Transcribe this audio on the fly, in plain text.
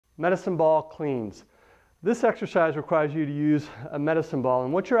medicine ball cleans. This exercise requires you to use a medicine ball,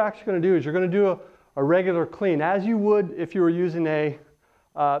 and what you're actually going to do is you're going to do a regular clean, as you would if you were using a,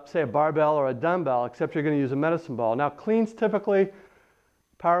 say a barbell or a dumbbell, except you're going to use a medicine ball. Now cleans typically,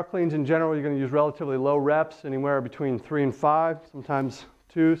 power cleans in general, you're going to use relatively low reps, anywhere between 3 and 5, sometimes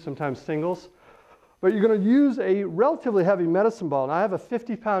 2, sometimes singles. But you're going to use a relatively heavy medicine ball, and I have a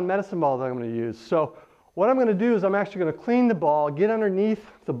 50-pound medicine ball that I'm going to use. So what I'm going to do is I'm actually going to clean the ball, get underneath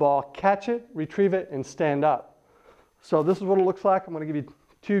the ball, catch it, retrieve it, and stand up. So this is what it looks like. I'm going to give you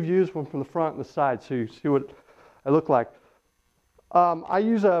 2 views, one from the front and the side, so you see what I look like. I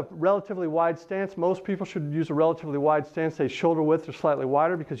use a relatively wide stance. Most people should use a relatively wide stance, say shoulder width or slightly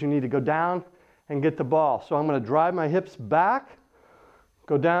wider, because you need to go down and get the ball. So I'm going to drive my hips back,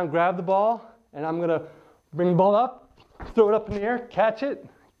 go down, grab the ball, and I'm going to bring the ball up, throw it up in the air, catch it,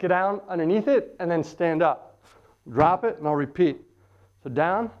 get down underneath it, and then stand up. Drop it, and I'll repeat. So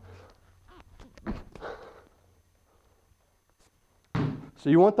down. So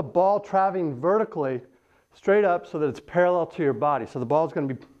you want the ball traveling vertically straight up so that it's parallel to your body. So the ball is going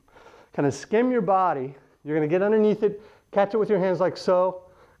to be kind of skim your body. You're going to get underneath it, catch it with your hands like so,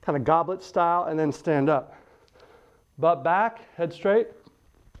 kind of goblet style, and then stand up. Butt back, head straight,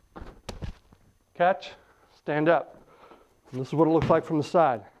 catch, stand up. And this is what it looks like from the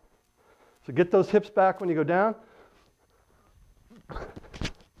side. So get those hips back when you go down.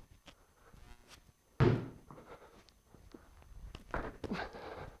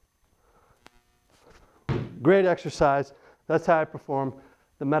 Great exercise. That's how I perform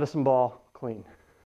the medicine ball clean.